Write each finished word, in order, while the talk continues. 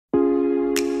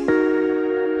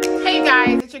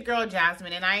guys, it's your girl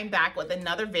Jasmine, and I am back with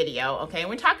another video. Okay,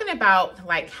 we're talking about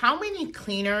like how many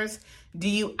cleaners do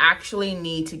you actually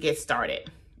need to get started.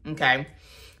 Okay,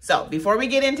 so before we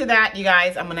get into that, you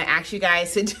guys, I'm gonna ask you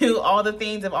guys to do all the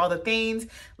things,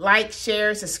 like,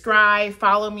 share, subscribe,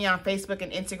 follow me on Facebook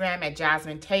and Instagram at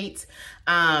Jasmine Tates.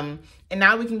 And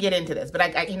now we can get into this, but I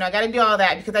got to do all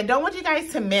that because I don't want you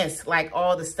guys to miss like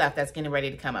all the stuff that's getting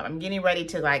ready to come up. I'm getting ready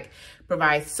to like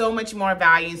provide so much more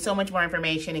value and so much more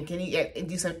information, and can you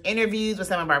do some interviews with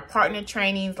some of our partner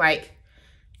trainings. Like,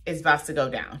 it's about to go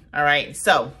down. All right.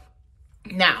 So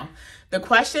now the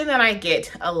question that I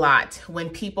get a lot when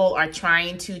people are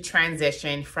trying to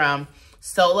transition from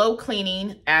solo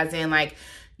cleaning, as in like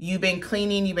you've been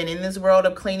in this world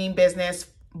of cleaning business,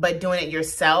 but doing it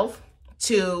yourself,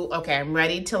 to, okay, I'm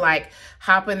ready to like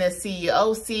hop in the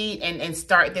CEO seat and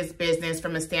start this business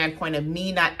from a standpoint of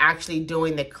me not actually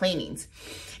doing the cleanings.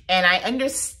 And I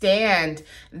understand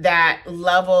that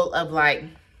level of like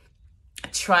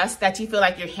trust that you feel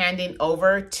like you're handing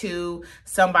over to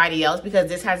somebody else, because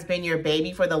this has been your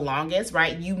baby for the longest,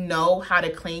 right? You know how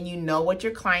to clean, you know what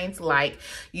your clients like,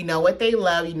 you know what they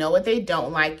love, you know what they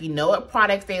don't like, you know what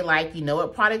products they like, you know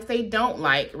what products they don't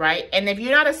like, right? And if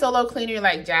you're not a solo cleaner, you're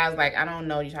like, Jazz, like, I don't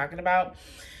know what you're talking about.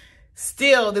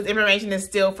 Still, this information is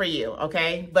still for you,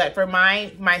 okay? But for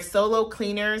my solo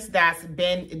cleaners that's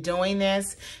been doing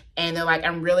this, and they're like,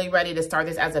 I'm really ready to start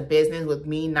this as a business with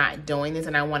me not doing this,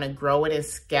 and I want to grow it and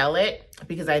scale it,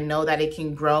 because I know that it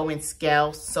can grow and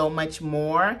scale so much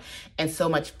more and so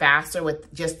much faster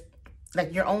with just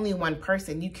like, you're only one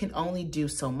person. You can only do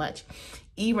so much.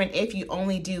 Even if you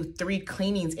only do 3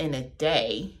 cleanings in a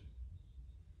day,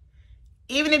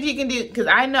 even if you can do, because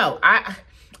I know,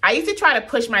 I used to try to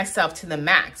push myself to the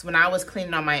max when I was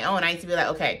cleaning on my own. I used to be like,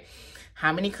 okay,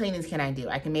 how many cleanings can I do?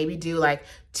 I can maybe do like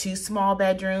 2 small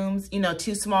bedrooms, you know,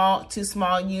 two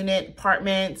small unit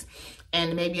apartments,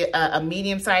 and maybe a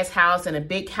medium-sized house and a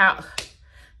big house.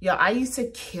 Yo, I used to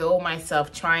kill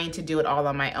myself trying to do it all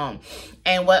on my own.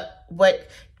 And what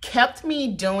kept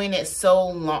me doing it so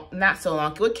long,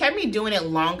 what kept me doing it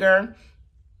longer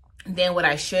than what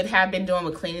I should have been doing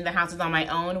with cleaning the houses on my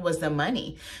own was the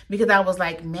money. Because I was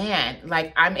like, man,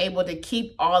 like I'm able to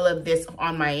keep all of this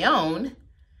on my own,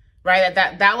 right?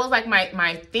 That was like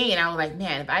my thing. And I was like,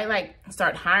 man, if I like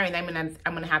start hiring them,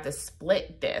 I'm gonna have to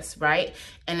split this, right?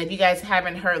 And if you guys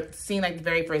haven't seen like the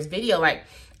very first video, like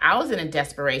I was in a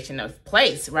desperation of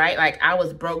place, right? Like I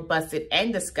was broke, busted,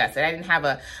 and disgusted. I didn't have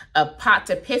a pot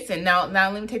to piss in. Now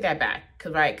let me take that back,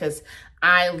 because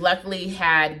I luckily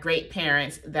had great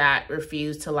parents that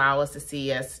refused to allow us to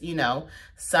see us, you know,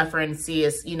 suffer and see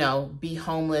us, you know, be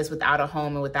homeless without a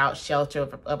home and without shelter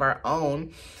of our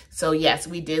own. So yes,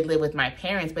 we did live with my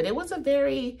parents, but it was a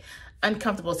very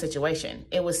uncomfortable situation.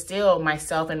 It was still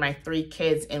myself and my 3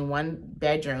 kids in 1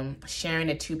 bedroom, sharing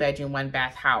a 2-bedroom,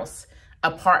 1-bath house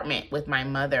apartment with my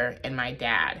mother and my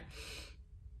dad.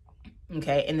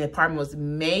 Okay, and the apartment was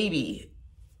maybe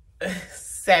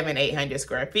 700-800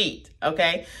 square feet.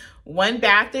 Okay, 1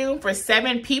 bathroom for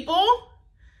 7 people.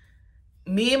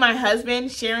 Me and my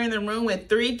husband sharing the room with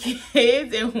 3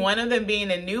 kids, and one of them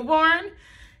being a newborn.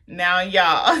 Now,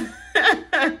 y'all.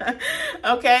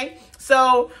 Okay,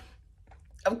 so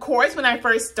of course, when I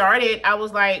first started, I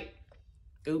was like,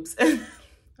 oops.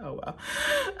 Oh well.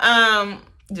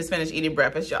 Just finished eating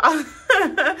breakfast, y'all.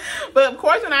 But of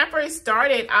course, when I first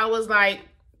started, I was like,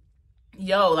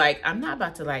 yo, like, I'm not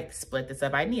about to like split this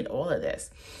up. I need all of this.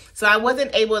 So I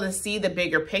wasn't able to see the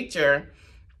bigger picture,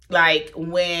 like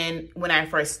when I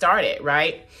first started,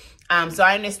 right? So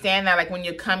I understand that, like, when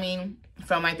you're coming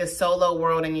from like the solo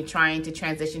world and you're trying to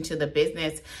transition to the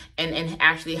business and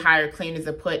actually hire cleaners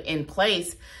to put in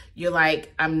place, you're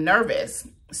like, I'm nervous.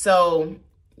 So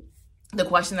the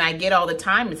question that I get all the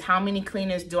time is, how many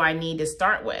cleaners do I need to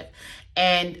start with?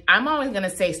 And I'm always going to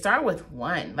say, start with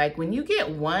 1. Like when you get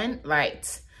 1, like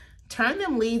turn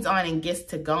them leads on and gets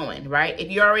to going, right?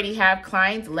 If you already have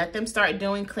clients, let them start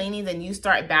doing cleanings and you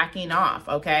start backing off.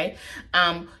 Okay.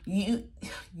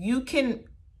 You can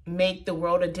make the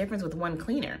world of difference with 1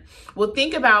 cleaner. Well,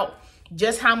 think about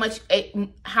just how much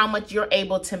you're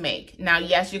able to make. Now,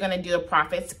 yes, you're going to do a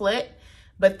profit split,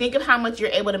 but think of how much you're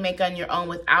able to make on your own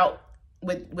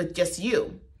with just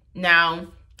you. Now,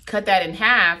 cut that in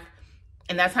half,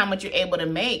 and that's how much you're able to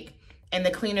make, and the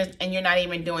cleaners, and you're not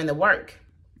even doing the work,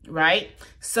 right?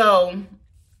 So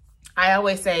I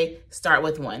always say start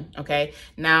with 1, okay?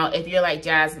 Now, if you're like,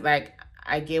 Jazz, like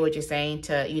I get what you're saying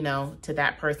to, you know, to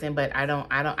that person, but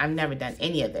I've never done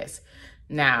any of this.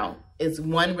 Now, is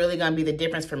one really going to be the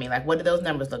difference for me? Like, what do those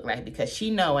numbers look like? Because she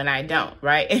know and I don't,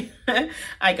 right?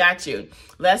 I got you.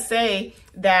 Let's say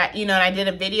that, you know, and I did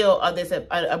a video of this,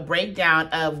 a breakdown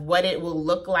of what it will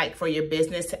look like for your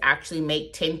business to actually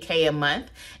make 10K a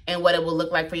month and what it will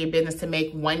look like for your business to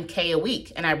make 1K a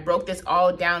week. And I broke this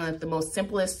all down at the most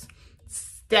simplest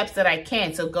steps that I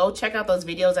can. So go check out those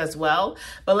videos as well.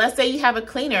 But let's say you have a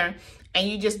cleaner and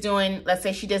you just doing, let's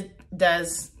say she just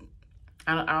does,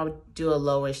 I'll do a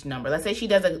lowish number. Let's say she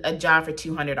does a job for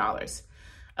 $200.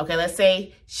 Okay, let's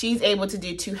say she's able to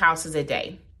do 2 houses a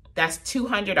day. That's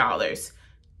 $200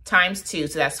 times 2.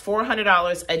 So that's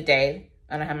 $400 a day.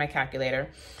 I don't have my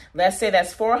calculator. Let's say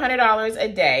that's $400 a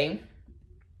day.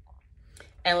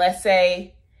 And let's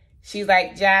say she's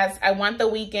like, Jazz, I want the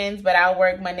weekends, but I'll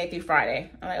work Monday through Friday.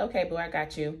 I'm like, okay, boo, I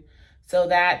got you. So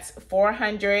that's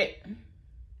 400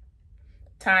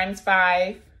 times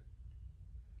 5.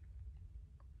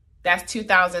 That's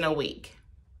 $2,000 a week.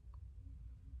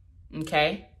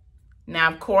 Okay.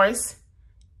 Now, of course,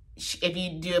 if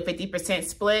you do a 50%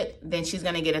 split, then she's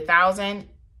going to get 1,000.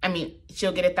 I mean,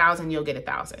 she'll get 1,000, you'll get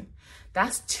 1,000.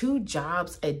 That's 2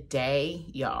 jobs a day,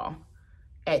 y'all,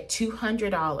 at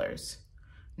 $200.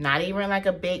 Not even like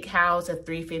a big house at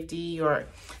 $350, or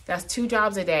that's 2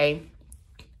 jobs a day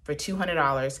for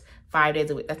 $200, 5 days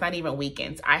a week. That's not even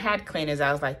weekends. I had cleaners,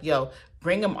 I was like, yo,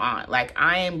 bring them on. Like,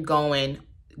 I am going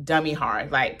dummy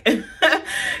hard, like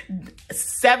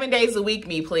 7 days a week,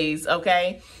 me please.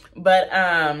 Okay. But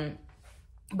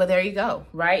there you go,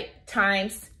 right?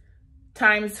 Times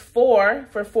 4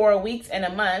 for 4 weeks in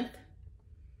a month.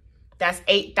 That's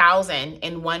 8,000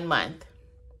 in 1 month.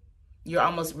 You're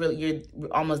almost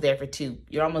there for 2.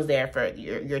 You're almost there for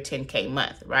your 10K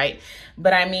month, right?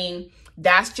 But I mean,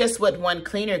 that's just what one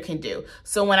cleaner can do.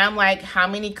 So when I'm like, how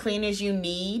many cleaners you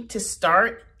need to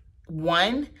start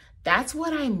one, that's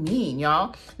what I mean,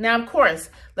 y'all. Now, of course,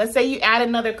 let's say you add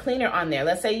another cleaner on there.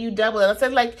 Let's say you double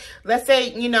it. Let's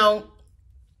say, you know,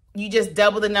 you just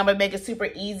double the number, make it super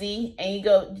easy, and you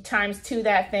go times 2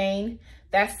 that thing.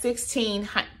 That's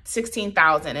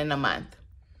 16,000 in a month.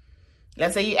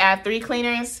 Let's say you add 3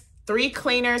 cleaners. 3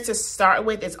 cleaners to start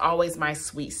with is always my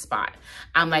sweet spot.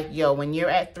 I'm like, yo, when you're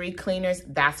at 3 cleaners,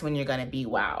 that's when you're going to be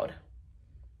wowed.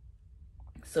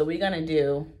 So we're going to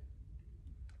do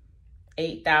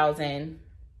 8,000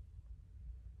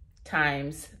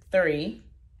 times 3,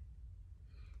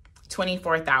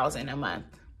 24,000 a month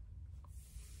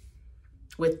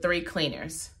with 3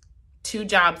 cleaners, 2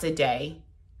 jobs a day,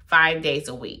 5 days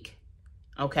a week.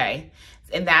 Okay.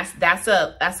 And that's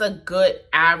a good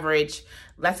average.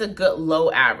 That's a good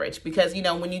low average, because, you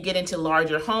know, when you get into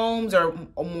larger homes or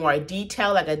more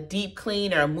detail, like a deep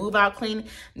clean or a move out clean,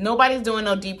 nobody's doing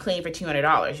no deep clean for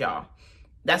 $200, y'all.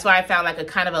 That's why I found like a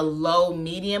kind of a low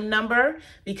medium number,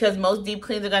 because most deep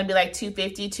cleans are going to be like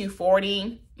 250,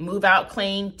 240, move out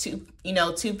clean,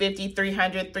 250,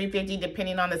 300, 350,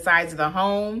 depending on the size of the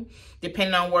home,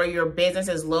 depending on where your business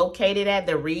is located at,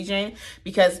 the region,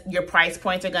 because your price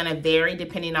points are going to vary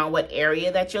depending on what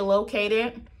area that you're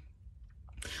located.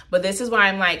 But this is why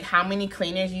I'm like, how many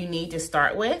cleaners you need to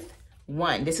start with?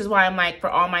 1. This is why I'm like, for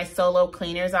all my solo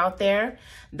cleaners out there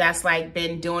that's like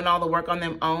been doing all the work on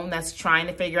their own, that's trying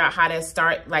to figure out how to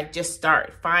start, like just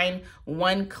start. Find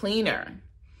 1 cleaner.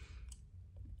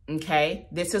 Okay?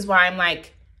 This is why I'm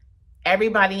like,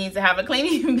 everybody needs to have a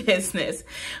cleaning business.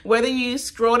 Whether you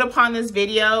scrolled upon this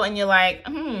video and you're like,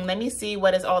 let me see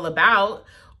what it's all about,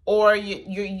 or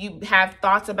you have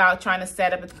thoughts about trying to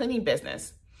set up a cleaning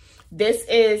business. This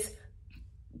is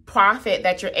profit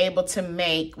that you're able to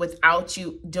make without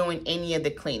you doing any of the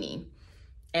cleaning.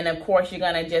 And of course, you're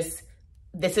going to just,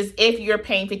 this is if you're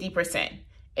paying 50%.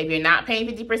 If you're not paying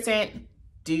 50%,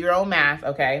 do your own math,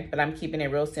 okay? But I'm keeping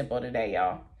it real simple today,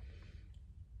 y'all.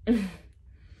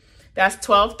 That's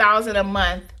 $12,000 a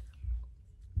month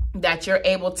that you're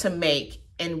able to make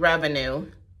in revenue.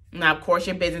 Now, of course,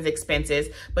 your business expenses,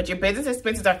 but your business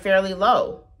expenses are fairly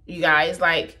low, you guys.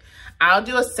 Like, I'll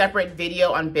do a separate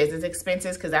video on business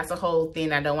expenses because that's a whole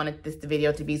thing. I don't want this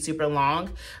video to be super long,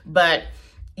 but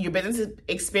your business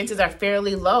expenses are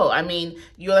fairly low. I mean,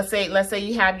 let's say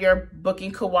you have your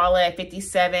booking koala at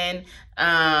 57.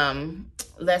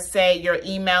 Let's say your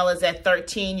email is at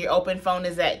 13. Your open phone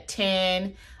is at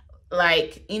 10.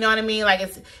 Like, you know what I mean? Like,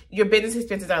 it's your business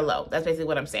expenses are low. That's basically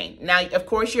what I'm saying. Now, of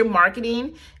course, your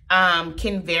marketing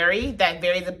can vary. That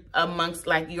varies amongst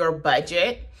like your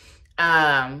budget.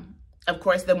 Of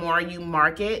course, the more you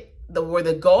market,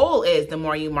 the goal is the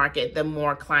more you market, the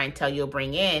more clientele you'll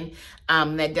bring in.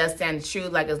 That does stand true,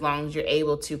 like as long as you're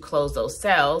able to close those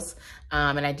sales.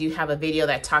 And I do have a video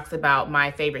that talks about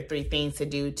my favorite 3 things to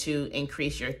do to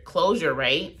increase your closure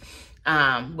rate.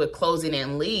 with closing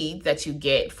in leads that you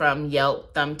get from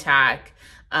Yelp, Thumbtack,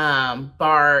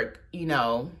 Bark, you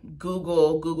know,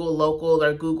 Google Local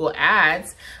or Google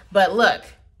Ads. But look,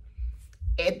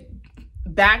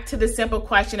 back to the simple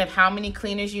question of how many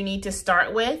cleaners you need to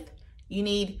start with. You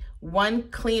need one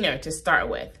cleaner to start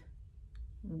with.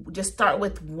 Just start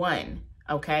with one,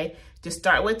 okay? Just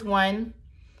start with one.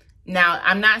 Now,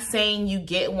 I'm not saying you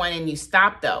get one and you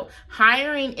stop though.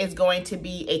 Hiring is going to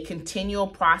be a continual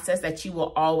process that you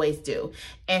will always do.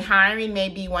 And hiring may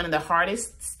be one of the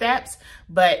hardest steps,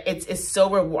 but it's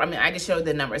so rewarding. I mean, I just showed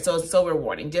the numbers, so it's so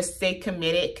rewarding. Just stay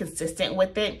committed, consistent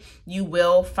with it. You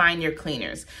will find your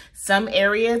cleaners. Some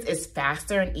areas is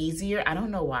faster and easier. I don't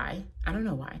know why.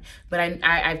 But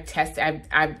I've tested,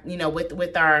 I've you know,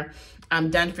 with our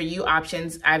done for you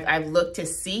options, I've looked to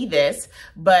see this,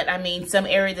 but I mean, some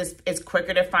areas is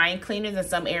quicker to find cleaners and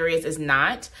some areas is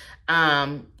not.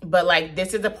 But like,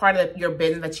 this is a part of your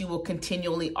business that you will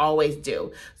continually always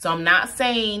do. So I'm not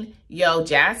saying, yo,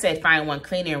 Jazz said find one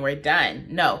cleaner and we're done.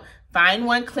 No, find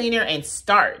one cleaner and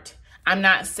start. I'm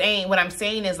not saying, what I'm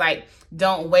saying is like,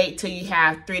 don't wait till you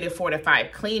have 3 to 4 to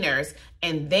 5 cleaners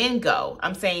and then go.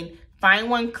 I'm saying, find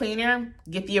one cleaner,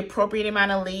 get the appropriate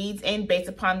amount of leads in based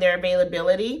upon their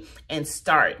availability, and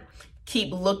start.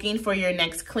 Keep looking for your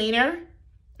next cleaner,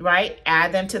 right?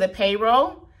 Add them to the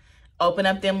payroll, open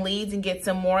up them leads and get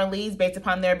some more leads based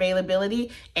upon their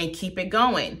availability, and keep it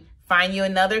going. Find you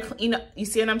another, you know, you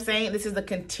see what I'm saying? This is a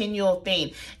continual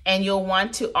thing, and you'll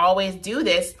want to always do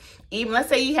this. Even, let's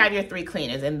say you have your 3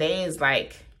 cleaners and they is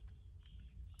like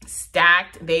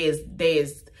stacked, they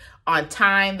is on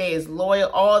time, they is loyal,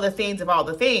 all the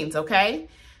things, okay?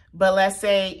 But let's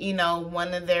say, you know,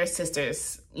 one of their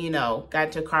sisters, you know, got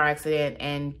into a car accident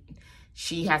and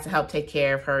she has to help take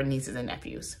care of her nieces and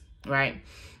nephews, right?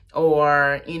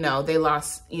 Or, you know, they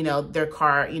lost, you know, their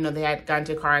car, you know, they had gotten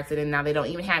into a car accident, now they don't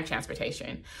even have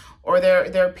transportation. Or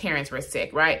their parents were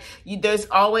sick, right? There's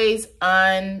always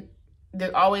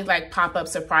like pop-up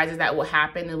surprises that will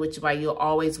happen, in which way you'll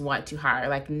always want to hire.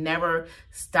 Like, never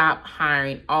stop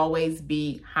hiring, always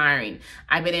be hiring.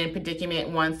 I've been in a predicament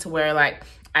once to where like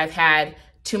I've had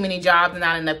too many jobs and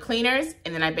not enough cleaners.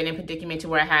 And then I've been in a predicament to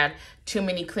where I have too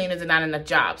many cleaners and not enough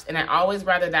jobs. And I always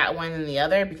rather that one than the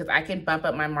other because I can bump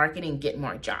up my marketing and get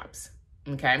more jobs,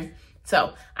 okay?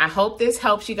 So I hope this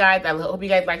helps you guys. I hope you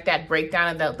guys like that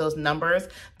breakdown of those numbers.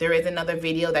 There is another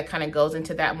video that kind of goes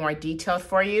into that more detailed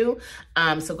for you.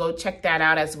 So go check that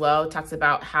out as well. It talks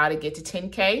about how to get to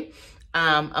 10K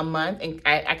a month. And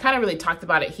I kind of really talked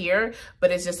about it here,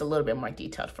 but it's just a little bit more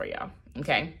detailed for y'all.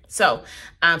 Okay, so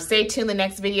stay tuned. The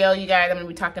next video, you guys, I'm going to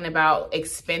be talking about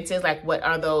expenses, like what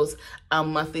are those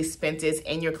monthly expenses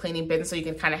in your cleaning business, so you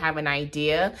can kind of have an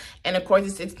idea. And of course,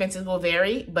 these expenses will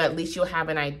vary, but at least you'll have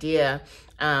an idea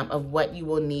of what you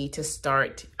will need to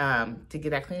start to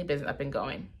get that cleaning business up and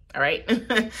going. All right.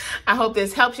 I hope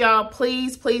this helps y'all.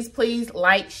 Please, please, please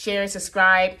like, share,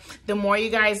 subscribe. The more you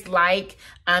guys like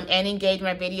and engage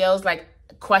my videos, like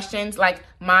questions, like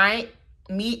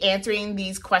me answering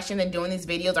these questions and doing these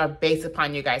videos are based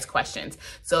upon your guys' questions.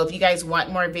 So if you guys want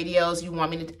more videos, you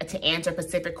want me to answer a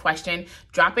specific question,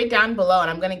 drop it down below and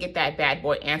I'm going to get that bad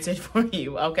boy answered for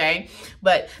you, okay?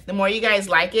 But the more you guys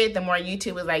like it, the more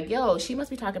YouTube is like, yo, she must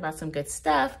be talking about some good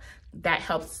stuff. That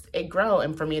helps it grow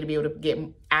and for me to be able to get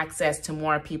access to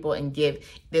more people and give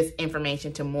this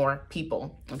information to more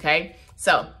people, okay?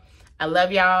 So I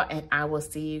love y'all and I will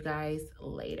see you guys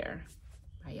later.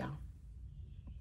 Bye, y'all.